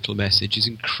environmental message, is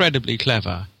incredibly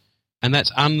clever, and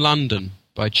that's Un-London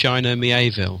by China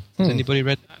Mieville. Has anybody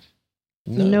read that?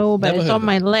 No, but it's on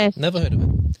my list. Never heard of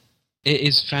it. It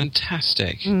is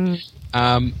fantastic.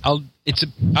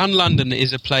 Un-London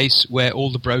is a place where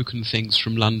all the broken things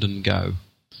from London go.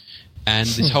 And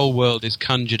this whole world is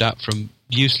conjured up from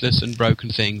useless and broken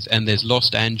things, and there's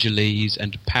Lost Angeles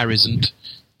and Parisant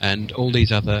and all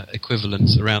these other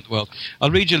equivalents around the world.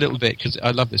 I'll read you a little bit because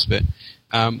I love this bit.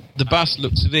 The bus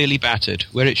looked severely battered.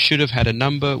 Where it should have had a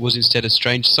number was instead a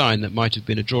strange sign that might have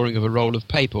been a drawing of a roll of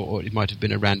paper, or it might have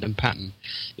been a random pattern.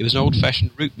 It was an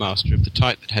old-fashioned route master of the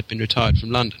type that had been retired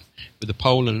from London, with a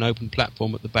pole and an open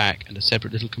platform at the back and a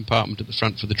separate little compartment at the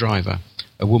front for the driver,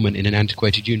 a woman in an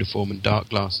antiquated uniform and dark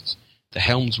glasses. The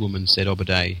helmswoman, said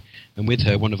Obadiah, and with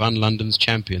her one of Un-London's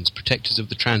champions, protectors of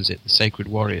the transit, the sacred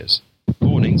warriors.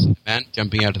 Morning, said the man,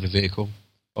 jumping out of the vehicle.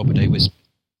 Obadiah whispered,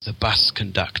 the bus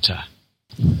conductor.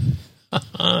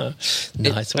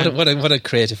 Nice. What a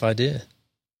creative idea.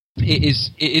 It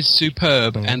is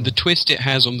superb, and the twist it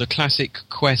has on the classic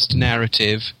quest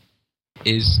narrative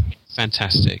is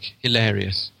fantastic,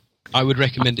 hilarious. I would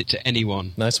recommend it to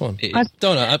anyone. Nice one.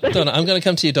 Donna, I'm going to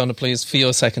come to you, Donna, please, for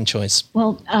your second choice.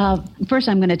 Well, first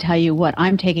I'm going to tell you what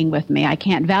I'm taking with me. I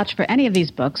can't vouch for any of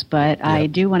these books, but I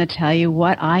do want to tell you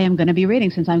what I am going to be reading.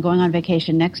 Since I'm going on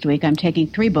vacation next week, I'm taking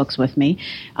 3 books with me.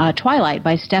 Twilight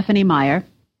by Stephanie Meyer.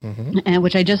 And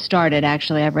which I just started,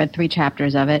 actually. I've read 3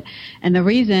 chapters of it. And the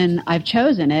reason I've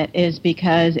chosen it is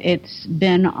because it's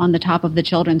been on the top of the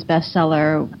children's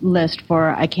bestseller list for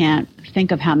I can't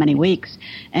think of how many weeks.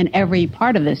 And every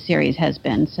part of this series has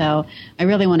been. So I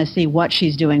really want to see what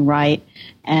she's doing right.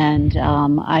 And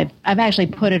I've actually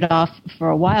put it off for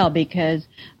a while because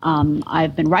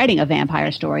I've been writing a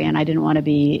vampire story and I didn't want to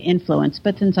be influenced.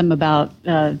 But since I'm about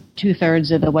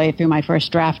 2/3 of the way through my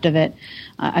first draft of it,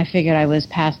 I figured I was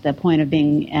past the point of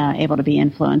being able to be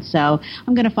influenced. So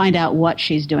I'm going to find out what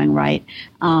she's doing right.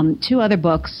 2 other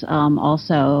books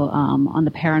also on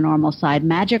the paranormal side,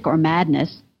 Magic or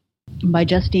Madness by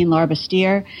Justine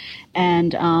Larbastier,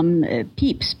 and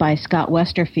Peeps by Scott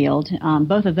Westerfield.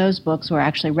 Both of those books were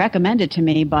actually recommended to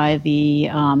me by the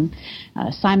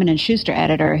Simon & Schuster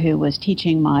editor who was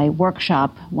teaching my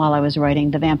workshop while I was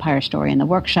writing the vampire story in the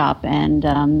workshop,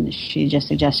 and she just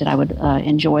suggested I would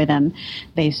enjoy them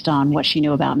based on what she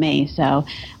knew about me, so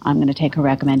I'm going to take her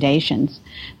recommendations.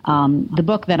 The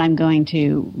book that I'm going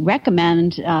to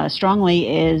recommend strongly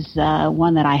is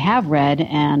one that I have read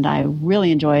and I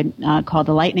really enjoyed called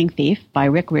The Lightning Thief by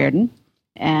Rick Riordan.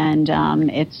 And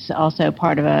it's also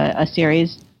part of a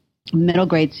series, middle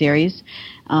grade series.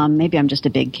 Maybe I'm just a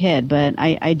big kid, but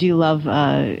I do love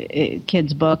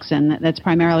kids' books, and that's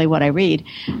primarily what I read.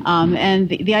 And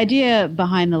the idea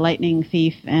behind The Lightning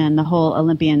Thief and the whole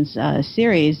Olympians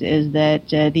series is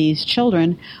that these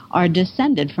children are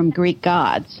descended from Greek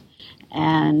gods.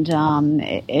 And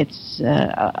it's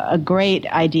a great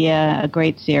idea, a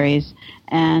great series,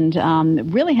 and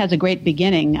really has a great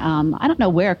beginning. I don't know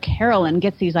where Carolyn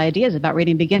gets these ideas about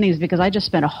reading beginnings, because I just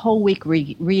spent a whole week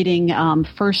reading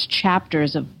first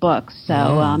chapters of books.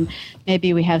 So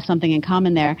maybe we have something in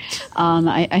common there.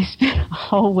 I spent a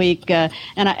whole week, and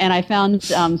I found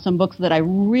some books that I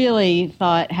really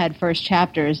thought had first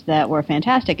chapters that were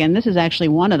fantastic, and this is actually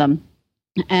one of them.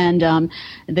 And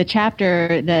the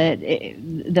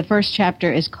first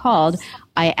chapter is called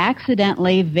 "I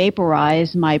Accidentally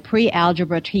Vaporized My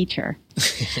Pre-Algebra Teacher."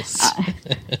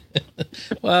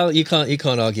 Well, you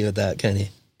can't argue with that, can you?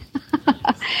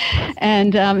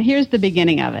 And here's the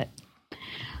beginning of it.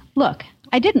 Look,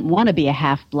 I didn't want to be a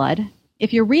half-blood.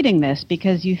 If you're reading this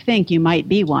because you think you might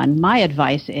be one, my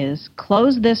advice is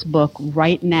close this book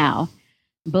right now.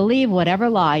 Believe whatever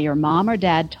lie your mom or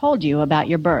dad told you about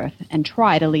your birth and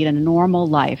try to lead a normal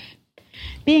life.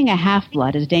 Being a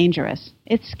half-blood is dangerous.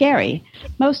 It's scary.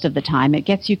 Most of the time, it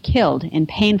gets you killed in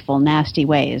painful, nasty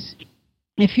ways.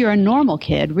 If you're a normal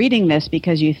kid reading this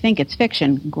because you think it's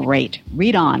fiction, great.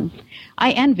 Read on.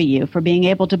 I envy you for being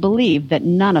able to believe that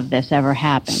none of this ever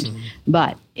happened.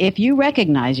 But if you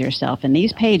recognize yourself in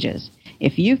these pages,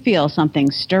 if you feel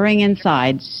something stirring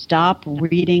inside, stop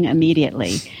reading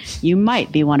immediately. You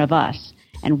might be one of us.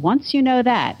 And once you know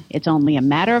that, it's only a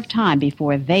matter of time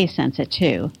before they sense it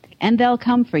too. And they'll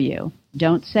come for you.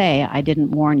 Don't say I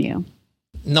didn't warn you.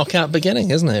 Knockout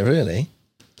beginning, isn't it, really?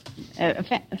 A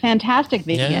fantastic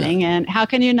beginning, and how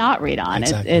can you not read on?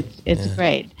 Exactly. It's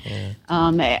great. Yeah.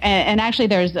 And actually,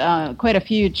 there's quite a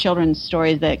few children's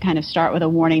stories that kind of start with a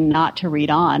warning not to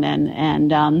read on,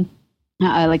 and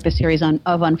I like the series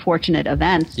of unfortunate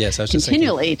events. Yes, I was just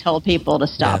continually told people to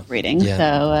stop reading. Yeah.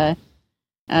 So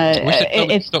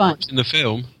it's stop fun. watching the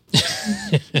film.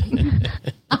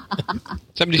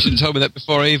 Somebody should have told me that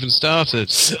before I even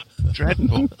started.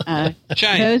 Dreadful.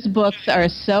 Shame. Those books are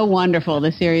so wonderful,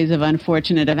 the series of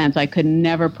unfortunate events. I could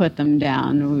never put them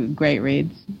down. Great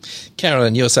reads.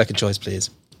 Carolyn, your second choice,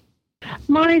 please.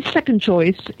 My second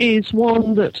choice is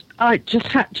one that I just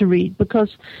had to read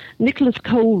because Nicholas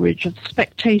Coleridge of The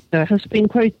Spectator has been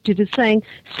quoted as saying,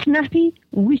 snappy,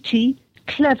 witty,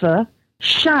 clever,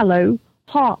 shallow,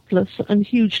 heartless, and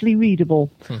hugely readable.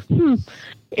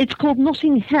 It's called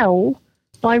Notting Hill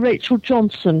by Rachel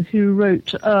Johnson, who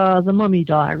wrote The Mummy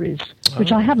Diaries,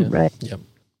 which I haven't read. Yep.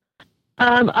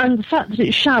 And the fact that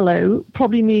it's shallow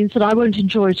probably means that I won't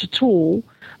enjoy it at all,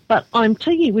 but I'm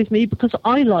taking it with me because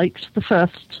I liked the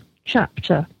first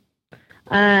chapter.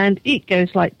 And it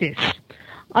goes like this.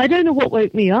 I don't know what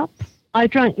woke me up. I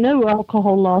drank no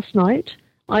alcohol last night.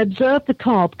 I observed the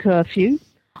carb curfew.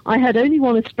 I had only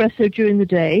one espresso during the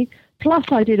day, plus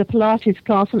I did a Pilates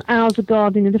class and hours of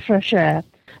gardening in the fresh air.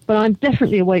 But I'm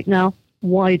definitely awake now,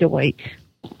 wide awake.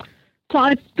 So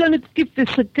I'm going to give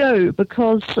this a go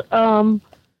because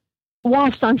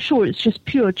whilst I'm sure it's just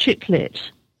pure chick lit,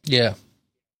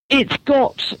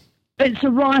 it's a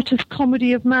riotous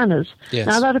comedy of manners. Yes.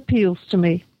 Now that appeals to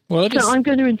me. Well, so I'm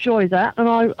going to enjoy that, and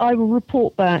I will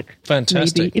report back.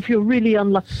 Fantastic. Maybe, if you're really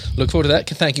unlucky. Look forward to that.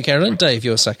 Thank you, Carolyn. Dave,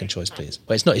 your second choice, please.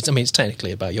 Well, it's not. It's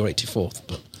technically about your 84th.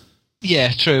 But.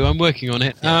 Yeah, true. I'm working on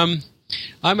it. Yeah.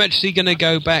 I'm actually going to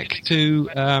go back to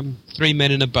Three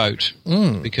Men in a Boat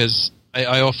because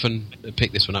I often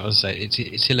pick this one up. As I say,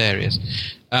 it's hilarious.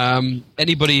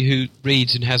 Anybody who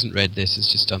reads and hasn't read this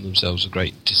has just done themselves a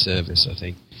great disservice, I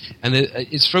think. And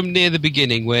it's from near the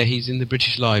beginning where he's in the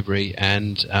British Library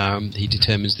and he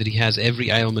determines that he has every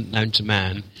ailment known to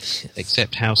man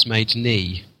except housemaid's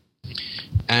knee.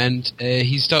 And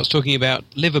he starts talking about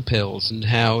liver pills and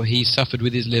how he suffered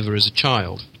with his liver as a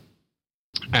child.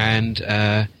 And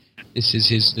this is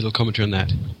his little commentary on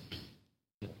that.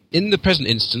 In the present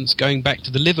instance, going back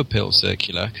to the liver pill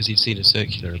circular, because he'd seen a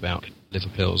circular about liver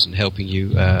pills and helping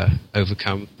you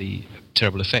overcome the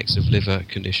terrible effects of liver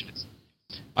conditions.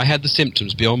 I had the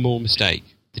symptoms beyond all mistake,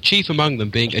 the chief among them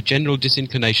being a general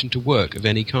disinclination to work of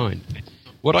any kind.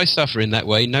 What I suffer in that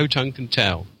way no tongue can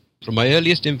tell. From my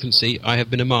earliest infancy I have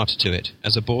been a martyr to it.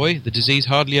 As a boy, the disease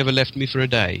hardly ever left me for a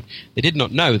day. They did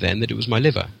not know then that it was my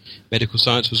liver. Medical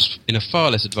science was in a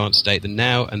far less advanced state than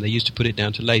now, and they used to put it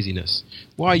down to laziness.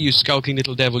 Why, you skulking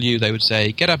little devil you, they would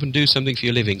say, get up and do something for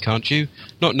your living, can't you?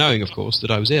 Not knowing, of course,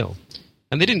 that I was ill.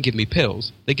 And they didn't give me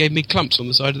pills, they gave me clumps on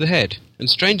the side of the head. And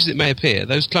strange as it may appear,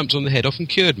 those clumps on the head often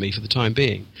cured me for the time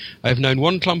being. I have known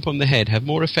one clump on the head have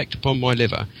more effect upon my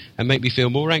liver and make me feel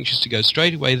more anxious to go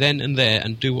straight away then and there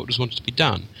and do what was wanted to be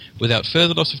done, without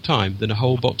further loss of time, than a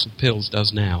whole box of pills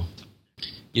does now.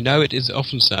 You know, it is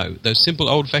often so. Those simple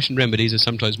old-fashioned remedies are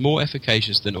sometimes more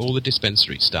efficacious than all the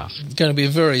dispensary stuff. It's going to be a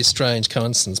very strange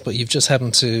coincidence, but you've just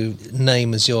happened to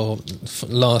name as your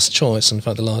last choice, in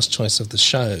fact the last choice of the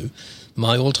show,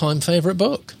 my all-time favourite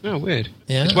book. Oh, weird.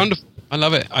 Yeah. It's wonderful. I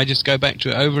love it. I just go back to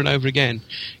it over and over again,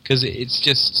 because it's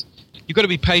just... You've got to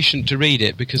be patient to read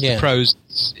it, because the prose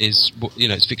is,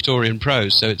 it's Victorian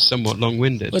prose, so it's somewhat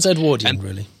long-winded. Well, it's Edwardian,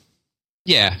 really.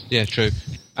 Yeah, true.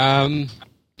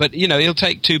 But, it'll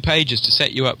take 2 pages to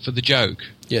set you up for the joke.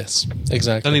 Yes,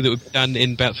 exactly. Something that would be done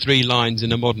in about 3 lines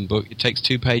in a modern book. It takes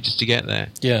 2 pages to get there.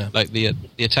 Yeah. Like the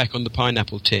attack on the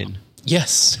pineapple tin.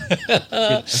 Yes.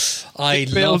 I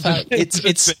love how...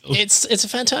 It's a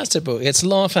fantastic book. It's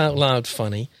laugh out loud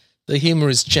funny. The humour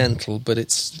is gentle, but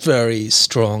it's very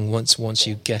strong once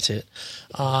you get it.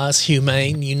 It's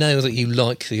humane. You know that you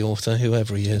like the author,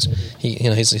 whoever he is.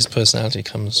 His personality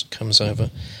comes over.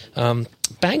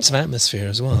 Bags of atmosphere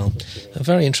as well. A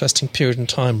very interesting period in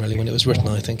time, really, when it was written.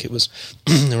 I think it was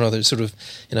rather sort of,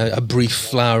 a brief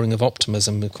flowering of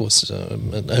optimism, of course,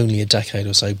 only a decade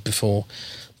or so before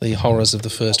the horrors of the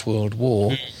First World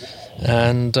War.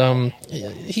 And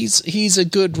he's a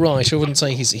good writer. I wouldn't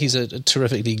say he's a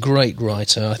terrifically great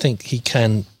writer. I think he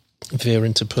can veer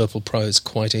into purple prose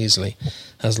quite easily,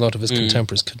 as a lot of his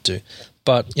contemporaries could do.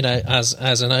 But,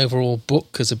 as an overall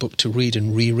book, as a book to read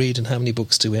and reread, and how many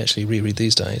books do we actually reread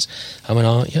these days? I mean,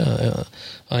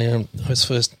 I was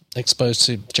first exposed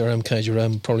to Jerome K.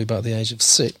 Jerome probably about the age of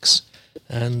 6,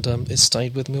 and it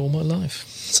stayed with me all my life.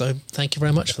 So thank you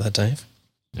very much for that, Dave.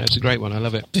 It's a great one. I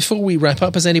love it. Before we wrap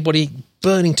up, is anybody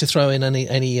burning to throw in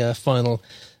any final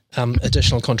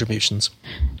additional contributions?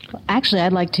 Actually,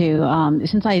 I'd like to,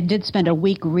 since I did spend a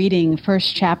week reading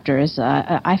first chapters,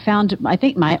 I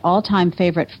think my all-time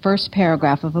favorite first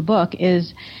paragraph of a book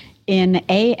is in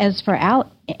A is for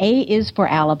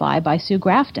Alibi by Sue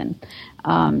Grafton.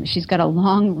 She's got a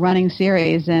long-running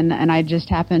series, and I just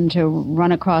happened to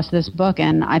run across this book,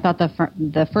 and I thought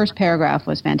the first paragraph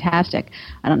was fantastic.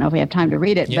 I don't know if we have time to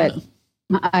read it, but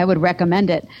I would recommend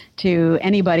it to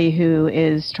anybody who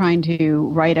is trying to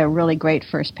write a really great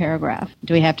first paragraph.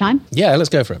 Do we have time? Yeah, let's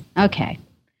go for it. Okay.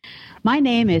 My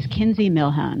name is Kinsey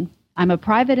Milhone. I'm a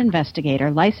private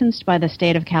investigator licensed by the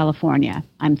state of California.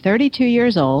 I'm 32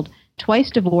 years old, twice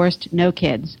divorced, no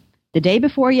kids. The day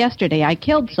before yesterday, I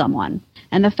killed someone,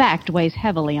 and the fact weighs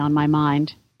heavily on my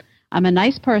mind. I'm a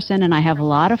nice person, and I have a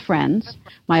lot of friends.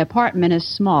 My apartment is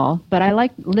small, but I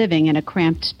like living in a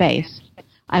cramped space.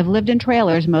 I've lived in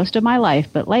trailers most of my life,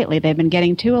 but lately they've been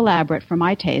getting too elaborate for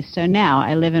my taste, so now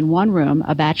I live in one room,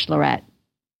 a bachelorette.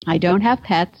 I don't have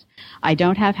pets. I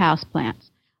don't have houseplants.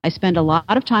 I spend a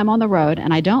lot of time on the road,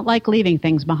 and I don't like leaving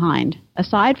things behind.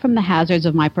 Aside from the hazards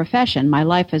of my profession, my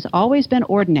life has always been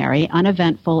ordinary,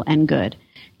 uneventful, and good.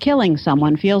 Killing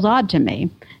someone feels odd to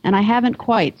me, and I haven't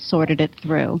quite sorted it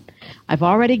through. I've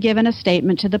already given a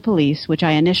statement to the police, which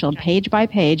I initialed page by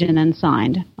page and then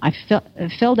signed. I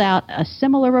filled out a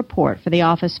similar report for the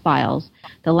office files.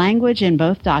 The language in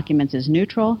both documents is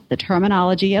neutral, the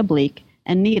terminology oblique,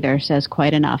 and neither says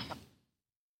quite enough.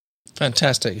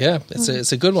 Fantastic, yeah.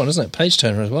 It's a good one, isn't it? Page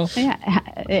turner as well. Yeah,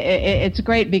 it's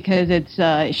great because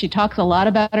she talks a lot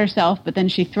about herself, but then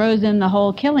she throws in the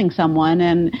whole killing someone,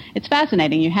 and it's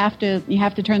fascinating. You have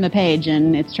to turn the page,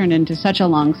 and it's turned into such a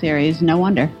long series. No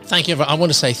wonder. Thank you. I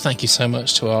want to say thank you so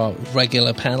much to our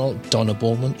regular panel: Donna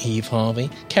Borman, Eve Harvey,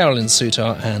 Carolyn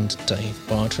Sutar, and Dave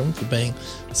Bartram for being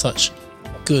such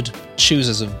good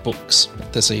choosers of books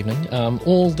this evening.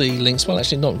 All the links, well,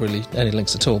 actually not really any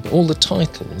links at all, but all the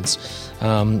titles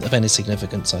of any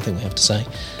significance, I think we have to say,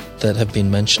 that have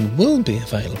been mentioned will be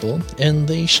available in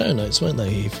the show notes, won't they,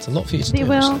 Eve? It's a lot for you to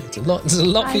do, actually. There's a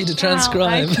lot for you to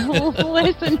transcribe. I will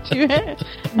listen to it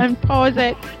and pause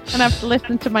it and have to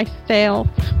listen to myself,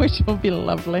 which will be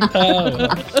lovely.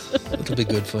 It'll be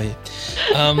good for you.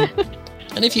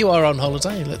 And if you are on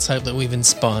holiday, let's hope that we've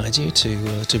inspired you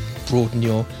to broaden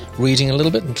your reading a little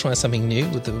bit and try something new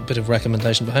with a bit of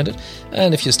recommendation behind it.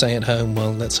 And if you're staying at home,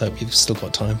 well, let's hope you've still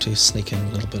got time to sneak in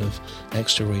a little bit of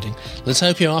extra reading.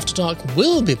 Litopia After Dark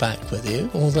will be back with you,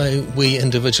 although we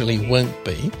individually won't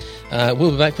be.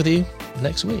 We'll be back with you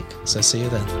next week, so see you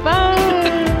then. Bye!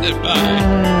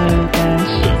 Bye!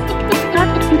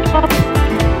 Bye.